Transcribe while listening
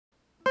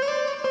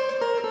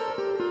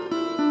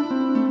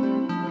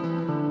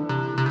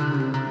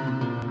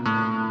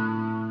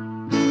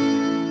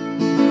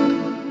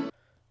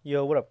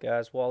Yo, what up,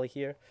 guys? Wally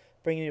here,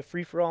 bringing you a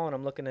free-for-all, and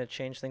I'm looking to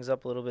change things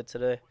up a little bit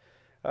today.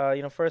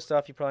 First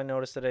off, you probably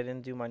noticed that I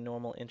didn't do my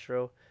normal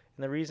intro,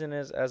 and the reason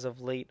is, as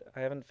of late, I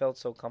haven't felt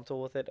so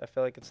comfortable with it. I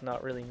feel like it's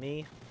not really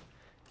me,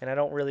 and I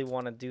don't really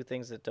want to do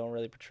things that don't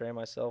really portray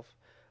myself.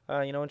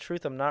 In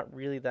truth, I'm not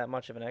really that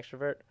much of an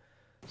extrovert,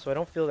 so I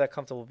don't feel that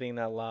comfortable being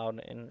that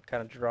loud and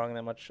kind of drawing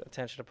that much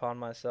attention upon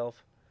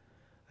myself.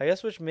 I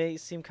guess which may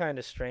seem kind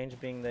of strange,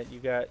 being that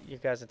your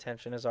guys'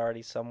 attention is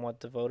already somewhat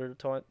devoted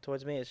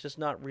towards me. It's just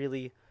not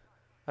really.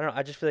 I don't know.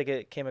 I just feel like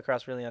it came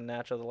across really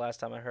unnatural the last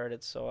time I heard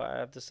it, so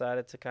I've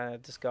decided to kind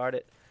of discard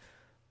it.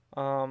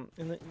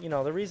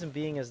 The reason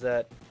being is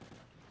that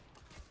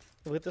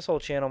with this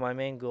whole channel, my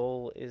main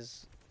goal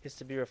is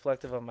to be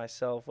reflective of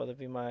myself, whether it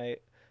be my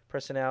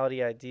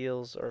personality,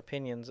 ideals, or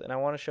opinions, and I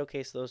want to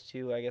showcase those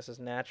two, I guess, as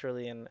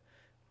naturally and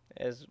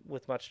as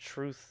with much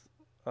truth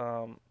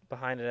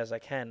behind it as I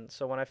can.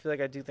 So when I feel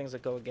like I do things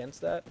that go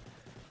against that,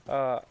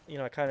 I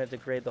kind of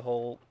degrade the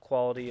whole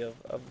quality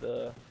of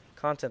the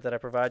content that I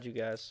provide you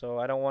guys. So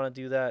I don't want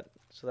to do that.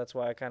 So that's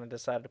why I kind of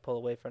decided to pull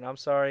away from it. I'm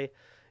sorry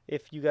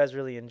if you guys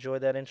really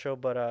enjoyed that intro,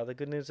 but the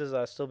good news is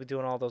I'll still be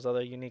doing all those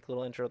other unique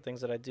little intro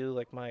things that I do,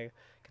 like my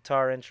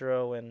guitar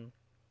intro and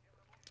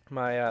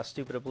my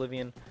Stupid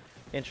Oblivion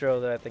intro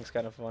that I think is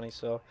kind of funny.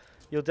 So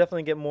you'll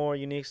definitely get more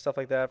unique stuff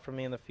like that from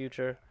me in the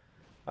future.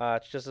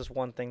 It's just this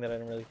one thing that I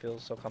didn't really feel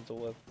so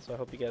comfortable with, so I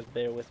hope you guys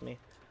bear with me.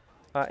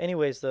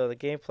 Anyways, though, the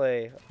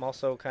gameplay, I'm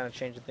also kind of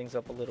changing things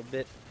up a little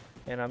bit,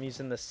 and I'm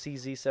using the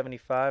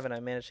CZ75, and I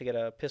managed to get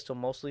a pistol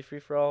mostly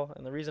free-for-all,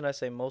 and the reason I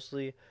say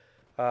mostly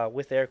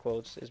with air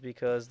quotes is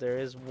because there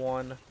is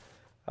one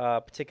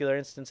particular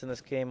instance in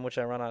this game in which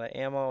I run out of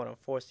ammo, and I'm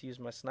forced to use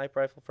my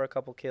sniper rifle for a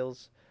couple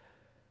kills.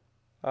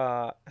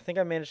 I think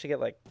I managed to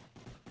get like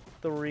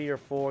 3 or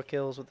 4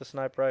 kills with the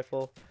sniper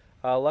rifle.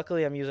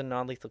 Luckily, I'm using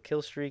non-lethal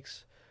kill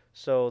streaks,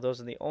 so those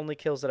are the only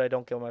kills that I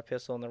don't get with my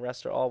pistol, and the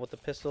rest are all with the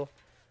pistol.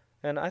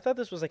 And I thought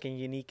this was like a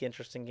unique,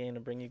 interesting game to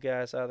bring you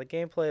guys. The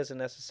gameplay isn't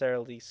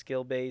necessarily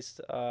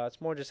skill-based.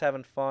 It's more just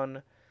having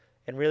fun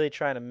and really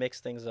trying to mix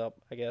things up,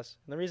 I guess.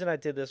 And the reason I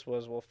did this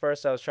was, well,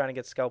 first I was trying to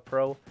get Scout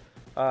Pro.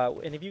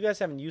 And if you guys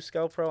haven't used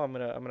Scout Pro, I'm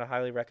gonna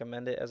highly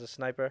recommend it as a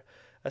sniper,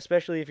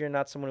 especially if you're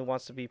not someone who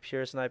wants to be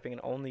pure sniping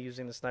and only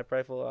using the sniper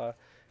rifle.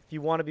 If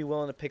you want to be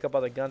willing to pick up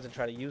other guns and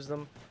try to use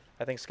them,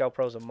 I think Scout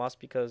Pro is a must,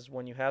 because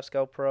when you have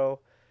Scout Pro,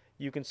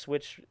 you can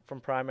switch from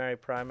primary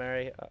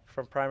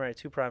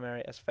to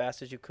primary as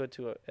fast as you could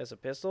as a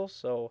pistol.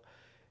 So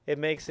it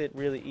makes it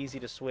really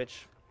easy to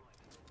switch,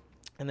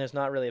 and there's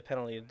not really a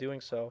penalty to doing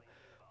so.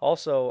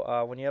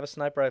 Also, when you have a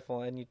sniper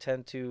rifle and you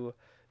tend to,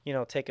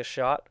 take a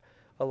shot,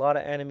 a lot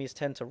of enemies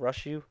tend to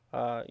rush you,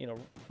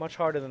 much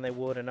harder than they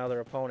would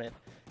another opponent.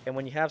 And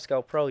when you have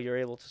Scout Pro, you're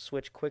able to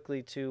switch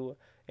quickly to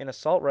an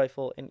assault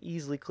rifle and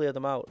easily clear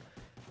them out.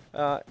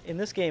 In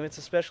this game, it's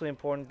especially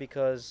important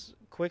because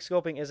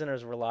quickscoping isn't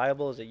as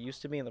reliable as it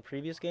used to be in the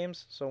previous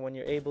games. So when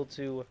you're able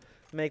to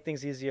make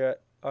things easier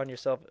on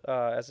yourself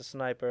as a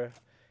sniper,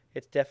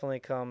 it definitely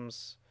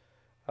comes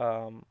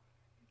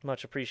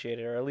much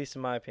appreciated, or at least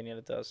in my opinion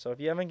it does. So if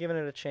you haven't given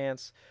it a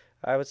chance,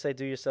 I would say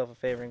do yourself a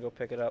favor and go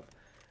pick it up.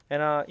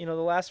 And the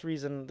last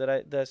reason that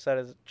I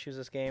decided to choose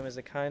this game is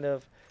it kind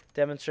of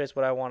demonstrates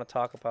what I want to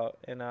talk about,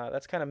 and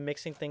that's kind of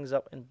mixing things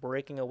up and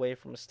breaking away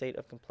from a state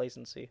of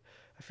complacency.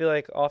 I feel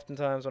like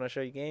oftentimes when I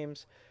show you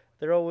games,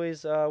 they're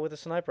always with a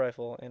sniper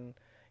rifle, and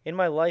in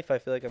my life I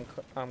feel like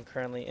I'm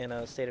currently in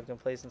a state of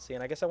complacency,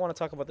 and I guess I want to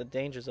talk about the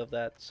dangers of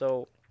that.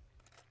 So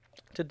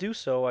to do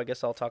so, I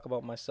guess I'll talk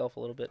about myself a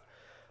little bit.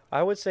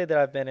 I would say that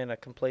I've been in a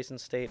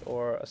complacent state,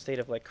 or a state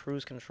of like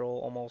cruise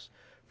control almost,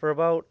 for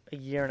about a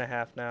year and a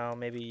half now,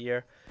 maybe a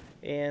year,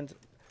 and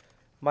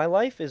my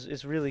life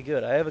is really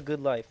good. I have a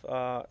good life.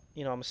 I'm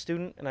a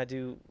student and I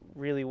do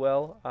really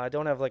well. I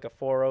don't have like a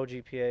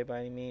 4.0 GPA by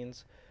any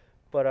means,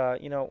 but I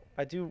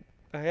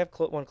have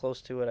one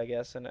close to it, I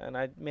guess, and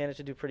I manage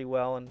to do pretty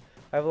well. And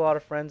I have a lot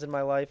of friends in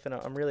my life, and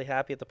I'm really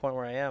happy at the point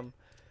where I am.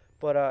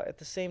 But at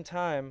the same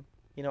time,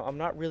 I'm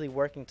not really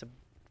working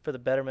for the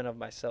betterment of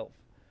myself.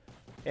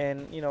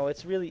 And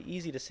it's really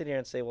easy to sit here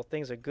and say, well,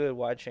 things are good.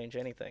 Why change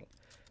anything?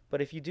 But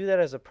if you do that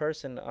as a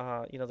person,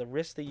 the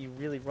risk that you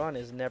really run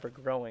is never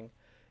growing.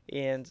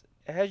 And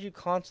as you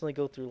constantly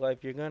go through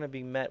life, you're going to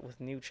be met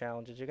with new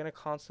challenges. You're going to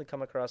constantly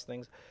come across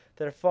things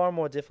that are far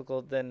more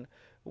difficult than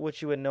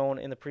what you had known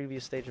in the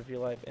previous stage of your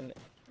life. And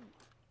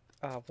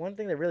one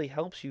thing that really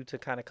helps you to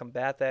kind of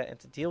combat that and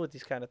to deal with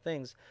these kind of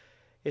things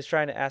is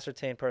trying to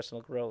ascertain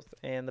personal growth.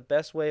 And the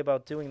best way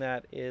about doing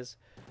that is,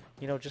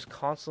 just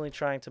constantly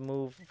trying to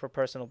move for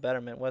personal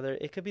betterment, whether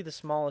it could be the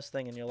smallest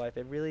thing in your life.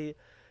 It really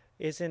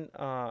isn't,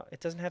 it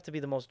doesn't have to be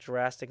the most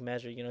drastic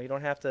measure. You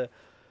don't have to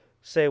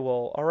say,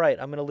 well, all right,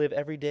 I'm going to live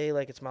every day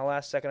like it's my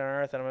last second on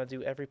earth, and I'm going to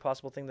do every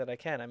possible thing that I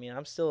can. I mean,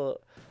 I'm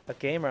still a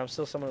gamer. I'm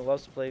still someone who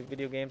loves to play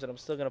video games, and I'm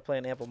still going to play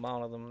an ample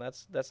amount of them.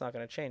 That's not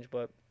going to change,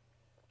 but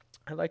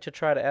I'd like to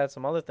try to add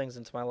some other things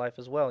into my life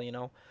as well,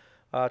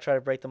 try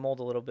to break the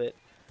mold a little bit.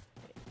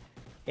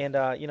 And,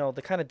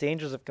 the kind of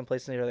dangers of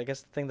complacency, or I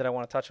guess the thing that I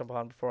want to touch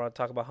upon before I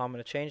talk about how I'm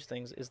going to change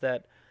things, is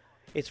that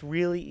it's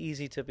really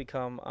easy to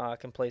become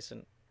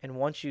complacent. And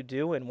once you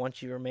do, and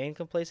once you remain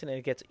complacent,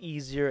 it gets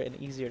easier and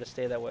easier to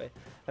stay that way.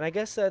 And I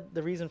guess that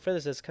the reason for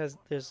this is because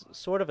there's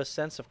sort of a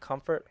sense of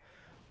comfort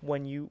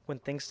when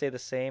things stay the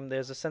same.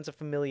 There's a sense of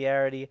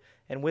familiarity,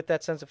 and with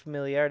that sense of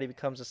familiarity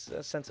becomes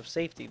a sense of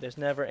safety. There's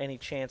never any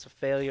chance of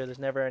failure. There's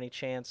never any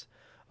chance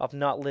of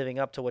not living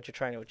up to what you're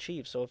trying to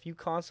achieve. So if you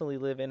constantly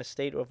live in a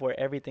state of where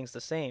everything's the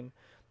same,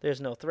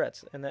 there's no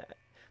threats. And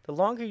the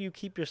longer you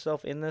keep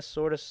yourself in this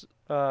sort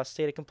of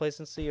state of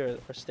complacency, or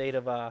state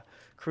of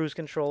cruise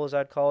control, as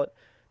I'd call it,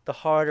 the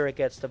harder it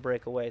gets to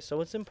break away. So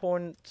it's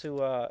important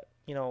to,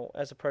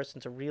 as a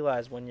person, to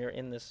realize when you're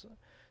in this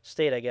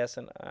state, I guess.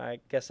 And I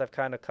guess I've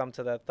kind of come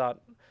to that thought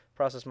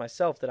process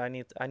myself, that I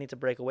need to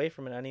break away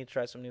from it. I need to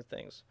try some new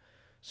things.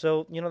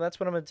 So, that's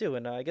what I'm going to do.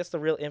 And I guess the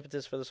real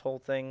impetus for this whole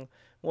thing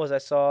was I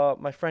saw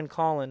my friend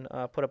Colin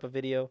put up a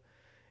video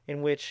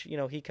in which,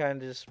 he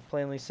kind of just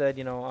plainly said,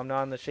 I'm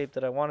not in the shape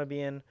that I want to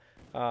be in.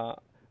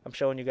 I'm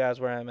showing you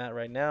guys where I'm at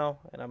right now,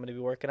 and I'm going to be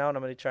working out, and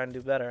I'm going to try and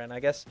do better. And I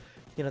guess,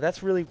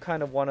 that's really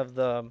kind of one of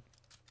the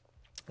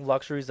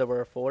luxuries that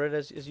we're afforded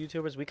as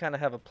YouTubers. We kind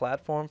of have a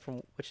platform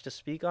from which to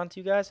speak onto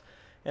you guys.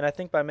 And I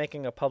think by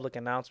making a public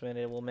announcement,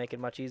 it will make it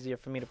much easier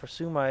for me to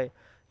pursue my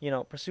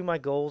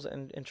goals,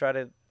 and try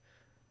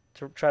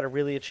to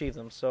really achieve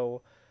them.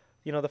 So,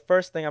 the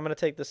first thing, I'm going to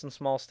take this in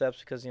small steps,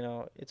 because,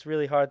 it's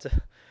really hard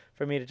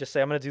for me to just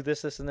say I'm going to do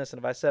this, this, and this. And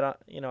if I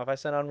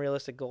set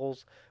unrealistic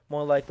goals,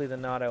 more likely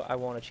than not, I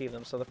won't achieve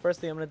them. So the first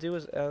thing I'm going to do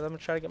is I'm going to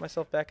try to get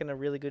myself back in a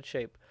really good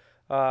shape.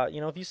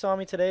 If you saw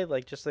me today,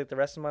 just like the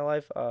rest of my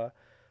life,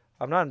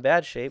 I'm not in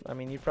bad shape. I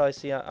mean, you'd probably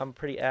see I'm a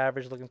pretty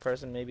average looking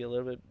person, maybe a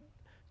little bit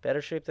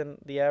better shape than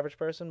the average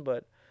person.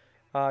 But,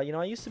 I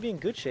used to be in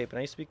good shape, and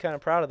I used to be kind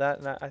of proud of that.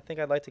 And I think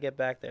I'd like to get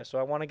back there. So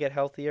I want to get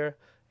healthier,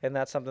 and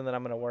that's something that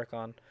I'm going to work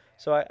on.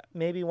 So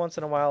maybe once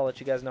in a while I'll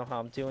let you guys know how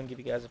I'm doing, give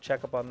you guys a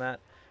checkup on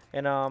that.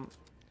 And,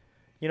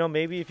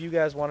 maybe if you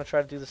guys want to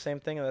try to do the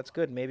same thing, that's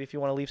good. Maybe if you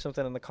want to leave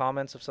something in the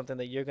comments of something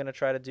that you're going to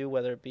try to do,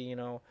 whether it be,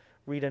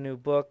 read a new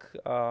book,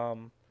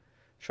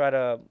 try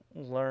to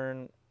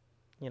learn,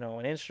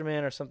 an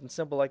instrument or something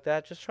simple like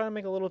that. Just try to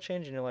make a little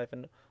change in your life.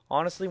 And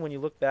honestly, when you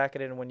look back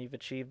at it and when you've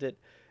achieved it,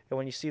 and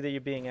when you see that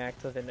you're being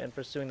active and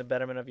pursuing the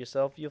betterment of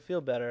yourself, you'll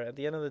feel better. At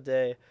the end of the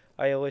day,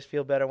 I always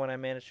feel better when I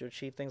manage to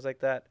achieve things like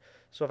that.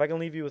 So if I can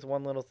leave you with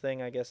one little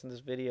thing, I guess, in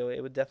this video,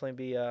 it would definitely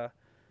be,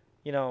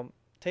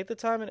 take the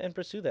time and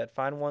pursue that.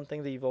 Find one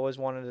thing that you've always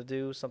wanted to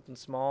do, something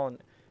small,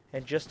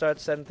 and just start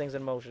setting things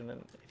in motion.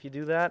 And if you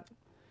do that,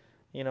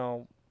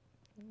 down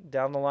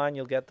the line,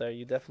 you'll get there.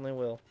 You definitely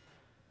will.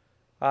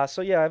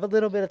 So yeah, I have a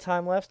little bit of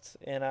time left,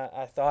 and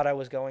I thought I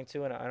was going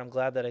to, and I'm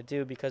glad that I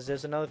do, because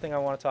there's another thing I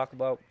want to talk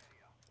about.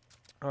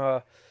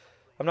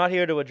 I'm not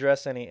here to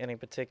address any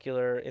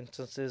particular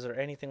instances or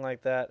anything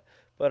like that,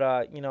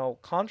 but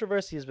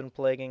controversy has been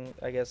plaguing,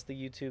 I guess, the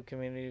YouTube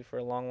community for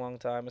a long, long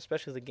time,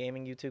 especially the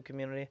gaming YouTube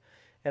community.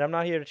 And I'm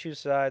not here to choose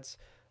sides.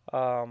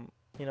 For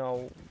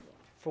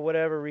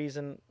whatever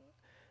reason,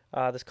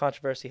 this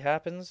controversy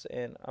happens,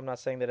 and I'm not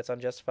saying that it's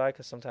unjustified,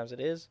 because sometimes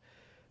it is.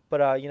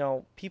 But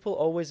people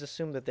always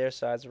assume that their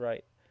side's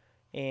right,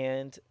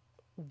 and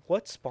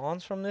what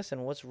spawns from this,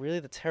 and what's really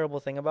the terrible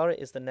thing about it,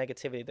 is the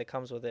negativity that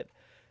comes with it.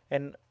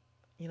 And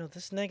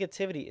this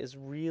negativity is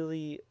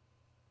really,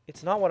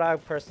 it's not what I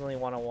personally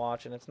want to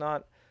watch, and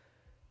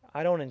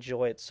I don't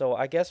enjoy it. So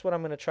I guess what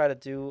I'm going to try to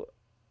do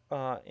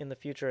in the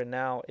future and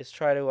now is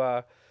try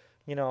to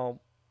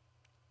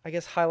I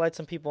guess highlight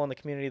some people in the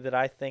community that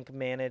I think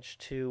manage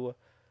to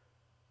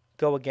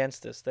go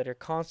against this, that are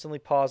constantly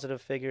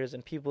positive figures,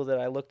 and people that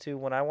I look to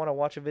when I want to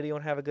watch a video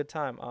and have a good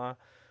time.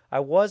 I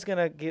was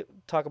going to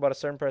talk about a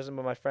certain person,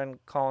 but my friend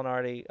Colin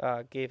already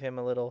gave him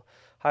a little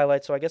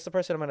highlight. So I guess the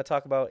person I'm going to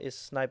talk about is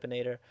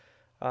Snipinator.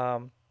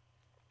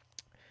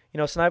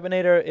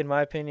 Snipinator, in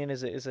my opinion,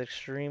 is an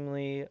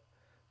extremely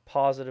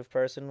positive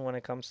person when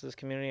it comes to this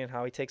community and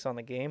how he takes on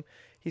the game.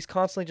 He's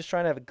constantly just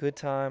trying to have a good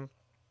time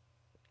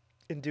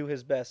and do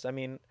his best. I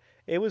mean,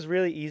 it was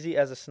really easy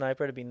as a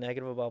sniper to be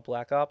negative about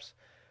Black Ops.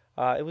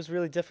 It was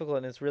really difficult,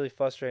 and it's really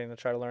frustrating to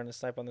try to learn to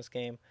snipe on this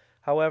game.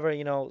 However,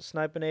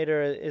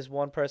 Snipinator is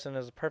one person,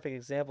 as a perfect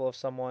example of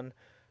someone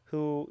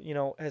who,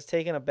 has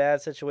taken a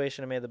bad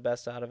situation and made the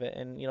best out of it.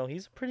 And,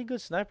 he's a pretty good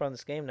sniper on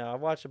this game now.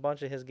 I've watched a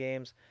bunch of his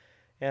games,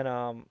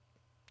 and,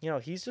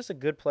 he's just a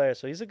good player.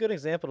 So he's a good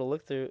example to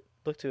look to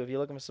if you're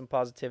looking for some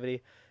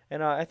positivity.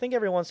 And I think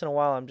every once in a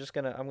while I'm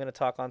gonna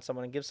talk on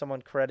someone and give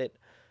someone credit.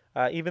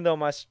 Even though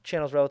my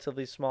channel's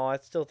relatively small, I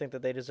still think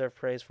that they deserve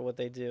praise for what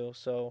they do.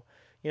 So,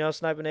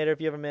 Snipinator,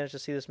 if you ever manage to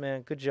see this,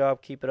 man, good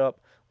job. Keep it up.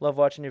 Love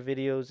watching your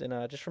videos,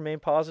 and just remain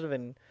positive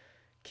and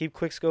keep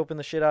quick scoping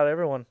the shit out of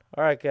everyone.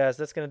 All right, guys,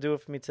 that's going to do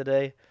it for me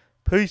today.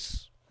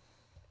 Peace.